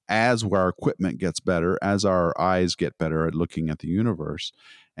as our equipment gets better, as our eyes get better at looking at the universe.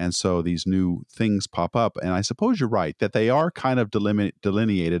 And so these new things pop up. And I suppose you're right that they are kind of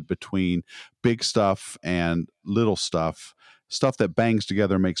delineated between big stuff and little stuff. Stuff that bangs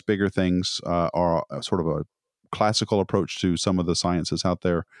together makes bigger things, are sort of a classical approach to some of the sciences out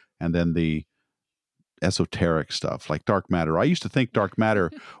there. And then the esoteric stuff like dark matter. I used to think dark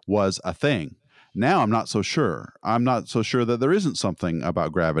matter was a thing. Now I'm not so sure. I'm not so sure that there isn't something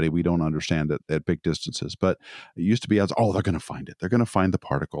about gravity we don't understand at big distances. But it used to be as, oh, they're going to find it. They're going to find the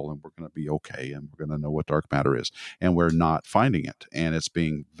particle and we're going to be okay. And we're going to know what dark matter is. And we're not finding it. And it's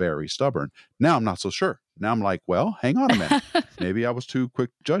being very stubborn. Now I'm not so sure. Now I'm like, well, hang on a minute. Maybe I was too quick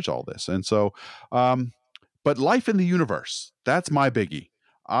to judge all this. And so, but life in the universe, that's my biggie.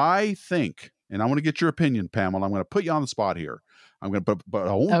 I think, and I want to get your opinion, Pamela. I'm going to put you on the spot here. But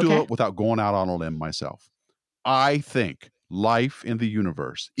I won't do it without going out on a limb myself. I think life in the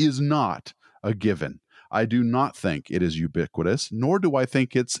universe is not a given. I do not think it is ubiquitous, nor do I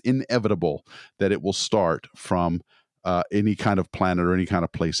think it's inevitable that it will start from any kind of planet or any kind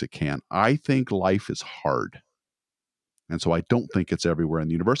of place it can. I think life is hard. And so I don't think it's everywhere in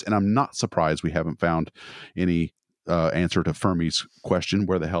the universe. And I'm not surprised we haven't found any answer to Fermi's question,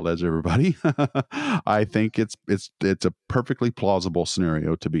 where the hell is everybody? I think it's a perfectly plausible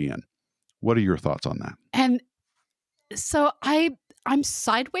scenario to be in. What are your thoughts on that? And so I'm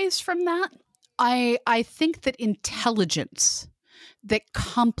sideways from that. I think that intelligence, that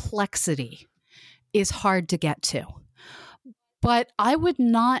complexity is hard to get to. But I would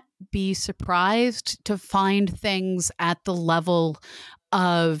not be surprised to find things at the level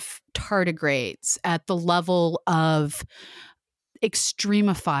of tardigrades, at the level of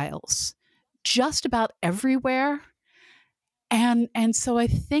extremophiles, just about everywhere. And so I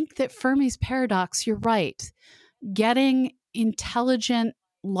think that Fermi's paradox, you're right. Getting intelligent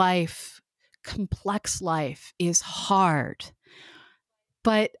life, complex life is hard.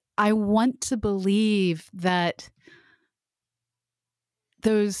 But I want to believe that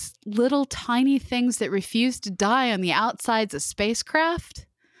those little tiny things that refuse to die on the outsides of spacecraft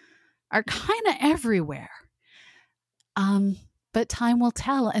are kind of everywhere. But time will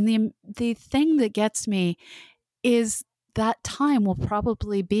tell. And the thing that gets me is that time will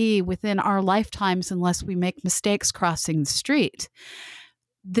probably be within our lifetimes unless we make mistakes crossing the street.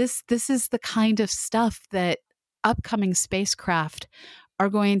 This is the kind of stuff that upcoming spacecraft are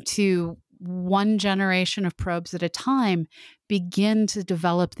going to, one generation of probes at a time, begin to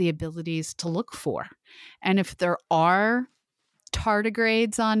develop the abilities to look for. And if there are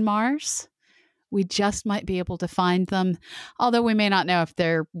tardigrades on Mars, we just might be able to find them, although we may not know if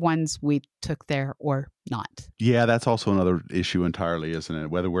they're ones we took there or not. Yeah, that's also another issue entirely, isn't it?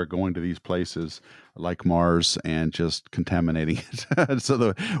 Whether we're going to these places like Mars and just contaminating it, so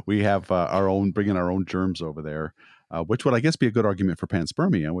that we have bringing our own germs over there, which would, I guess, be a good argument for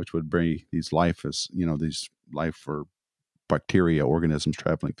panspermia, which would bring these life or bacteria organisms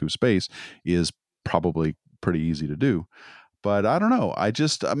traveling through space is probably pretty easy to do. But I don't know.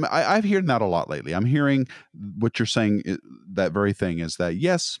 I've heard that a lot lately. I'm hearing what you're saying. That very thing is that,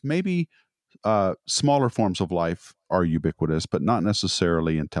 yes, maybe smaller forms of life are ubiquitous, but not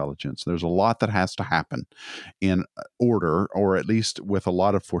necessarily intelligence. There's a lot that has to happen in order, or at least with a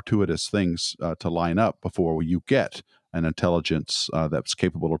lot of fortuitous things to line up before you get an intelligence that's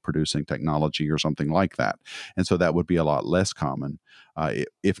capable of producing technology or something like that. And so that would be a lot less common,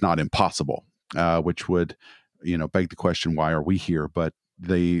 if not impossible, which would, beg the question, why are we here? But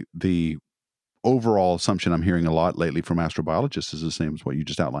the overall assumption I'm hearing a lot lately from astrobiologists is the same as what you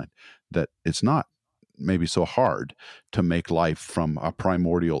just outlined, that it's not maybe so hard to make life from a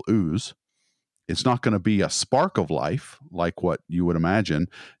primordial ooze. It's not going to be a spark of life like what you would imagine.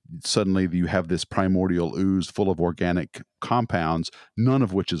 Suddenly you have this primordial ooze full of organic compounds, none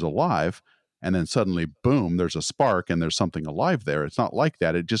of which is alive. And then suddenly, boom, there's a spark and there's something alive there. It's not like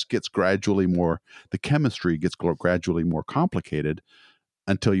that. It just gets the chemistry gets gradually more complicated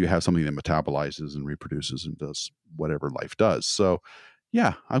until you have something that metabolizes and reproduces and does whatever life does. So,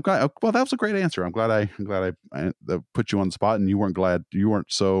 yeah, well, that was a great answer. I'm glad I put you on the spot, and you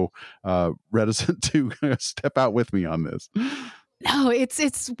weren't so reticent to step out with me on this. No,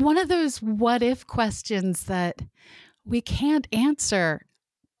 it's one of those what if questions that we can't answer,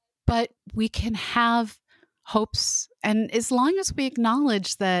 but we can have hopes. And as long as we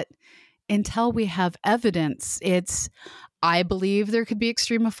acknowledge that until we have evidence, I believe there could be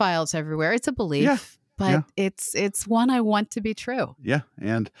extremophiles everywhere. It's a belief. Yeah. But it's one I want to be true. Yeah.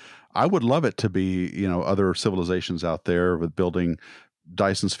 And I would love it to be, other civilizations out there with building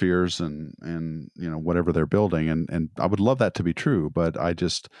Dyson spheres and whatever they're building. And I would love that to be true. But I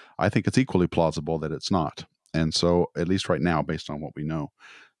think it's equally plausible that it's not. And so, at least right now, based on what we know.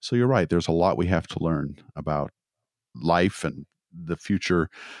 So you're right. There's a lot we have to learn about life and the future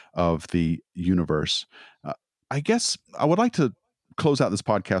of the universe. I guess I would like to close out this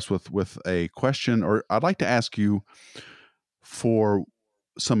podcast with a question, or I'd like to ask you for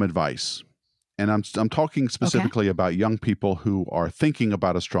some advice. And I'm talking specifically about young people who are thinking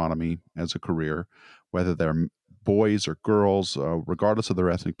about astronomy as a career, whether they're boys or girls, regardless of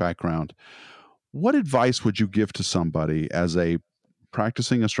their ethnic background. What advice would you give to somebody as a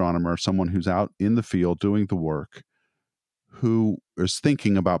practicing astronomer, someone who's out in the field doing the work, who is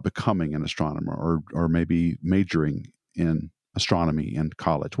thinking about becoming an astronomer or maybe majoring in astronomy in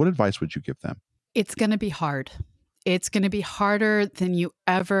college? What advice would you give them? It's going to be hard. It's going to be harder than you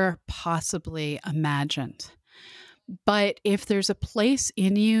ever possibly imagined. But if there's a place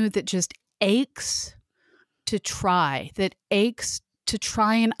in you that just aches to try, that aches to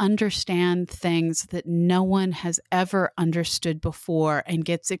try and understand things that no one has ever understood before, and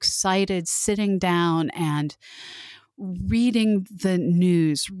gets excited sitting down and reading the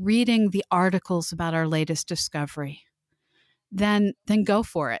news, reading the articles about our latest discovery, then go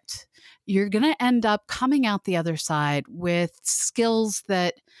for it. You're going to end up coming out the other side with skills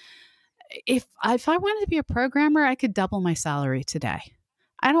that if I wanted to be a programmer, I could double my salary today.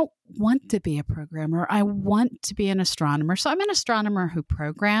 I don't want to be a programmer. I want to be an astronomer. So I'm an astronomer who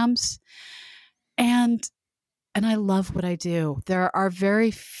programs, and I love what I do. There are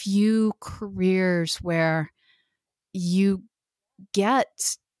very few careers where you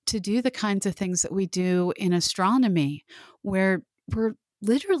get to do the kinds of things that we do in astronomy, where we're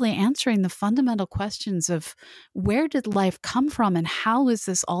literally answering the fundamental questions of where did life come from and how is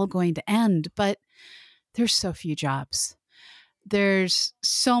this all going to end? But there's so few jobs. There's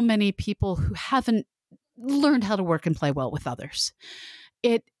so many people who haven't learned how to work and play well with others.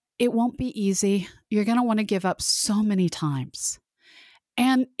 It won't be easy. You're going to want to give up so many times.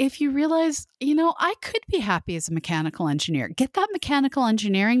 And if you realize, I could be happy as a mechanical engineer, get that mechanical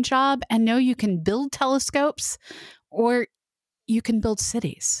engineering job and know you can build telescopes or you can build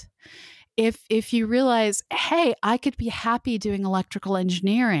cities. If you realize, hey, I could be happy doing electrical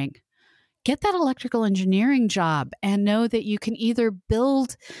engineering, get that electrical engineering job and know that you can either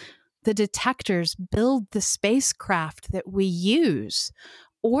build the detectors, build the spacecraft that we use,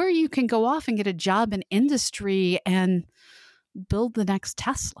 or you can go off and get a job in industry and build the next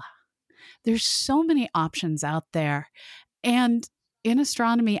Tesla. There's so many options out there. And in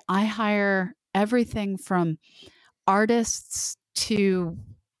astronomy, I hire everything from artists to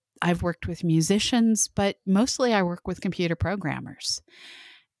I've worked with musicians, but mostly I work with computer programmers.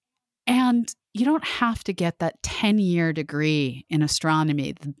 And you don't have to get that 10-year degree in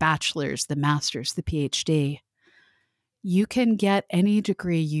astronomy, the bachelor's, the master's, the PhD. You can get any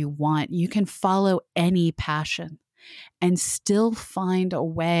degree you want. You can follow any passion and still find a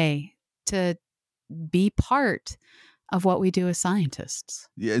way to be part of what we do as scientists.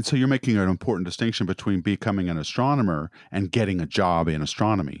 Yeah, and so you're making an important distinction between becoming an astronomer and getting a job in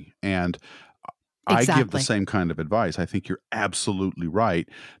astronomy. And Exactly. I give the same kind of advice. I think you're absolutely right.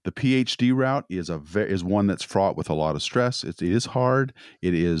 The PhD route is one that's fraught with a lot of stress. It is hard.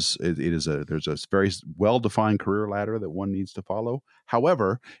 There's a very well-defined career ladder that one needs to follow.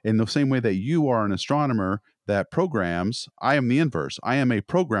 However, in the same way that you are an astronomer that programs, I am the inverse. I am a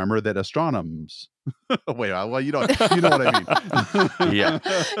programmer that astronoms. Wait, well, you know what I mean. Yeah.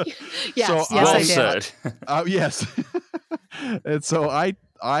 Yes, well I said. Yes. And so I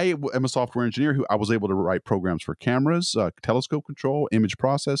am a software engineer who I was able to write programs for cameras, telescope control, image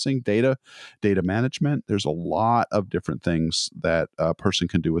processing, data management. There's a lot of different things that a person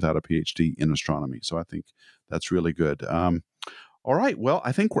can do without a PhD in astronomy. So I think that's really good. All right. Well,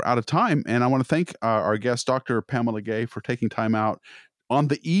 I think we're out of time. And I want to thank our guest, Dr. Pamela Gay, for taking time out on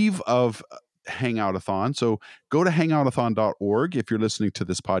the eve of Hangoutathon. So go to hangoutathon.org if you're listening to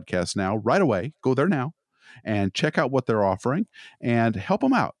this podcast now. Right away, go there now and check out what they're offering and help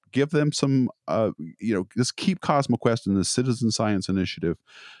them out. Give them some, just keep CosmoQuest and the Citizen Science Initiative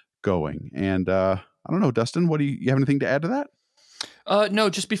going. And I don't know, Dustin, you have anything to add to that? No,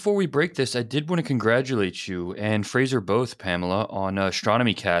 just before we break this, I did want to congratulate you and Fraser both, Pamela, on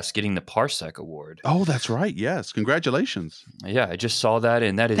Astronomy Cast getting the Parsec Award. Oh, that's right. Yes. Congratulations. Yeah, I just saw that,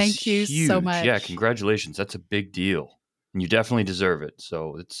 and that is Thank you huge. so much. Yeah, congratulations. That's a big deal. And you definitely deserve it.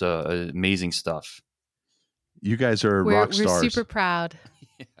 So it's amazing stuff. You guys are rock stars. We're super proud.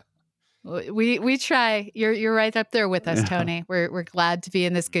 We try. You're right up there with us, Tony. We're glad to be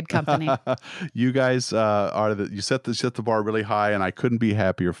in this good company. You guys you set the bar really high, and I couldn't be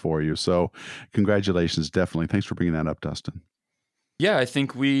happier for you. So, congratulations, definitely. Thanks for bringing that up, Dustin. Yeah, I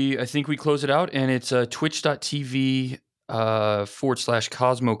think we close it out, and it's twitch.tv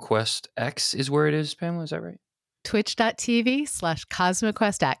 /CosmoQuestX is where it is. Pamela, is that right?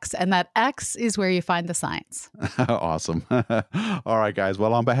 twitch.tv/CosmoQuestX. And that X is where you find the science. Awesome. All right, guys.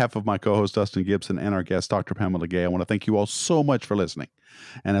 Well, on behalf of my co-host, Dustin Gibson, and our guest, Dr. Pamela Gay, I want to thank you all so much for listening.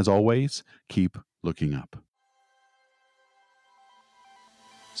 And as always, keep looking up.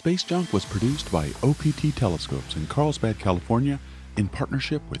 Space Junk was produced by OPT Telescopes in Carlsbad, California, in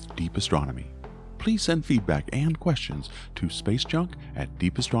partnership with Deep Astronomy. Please send feedback and questions to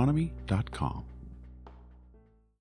spacejunk@deepastronomy.com.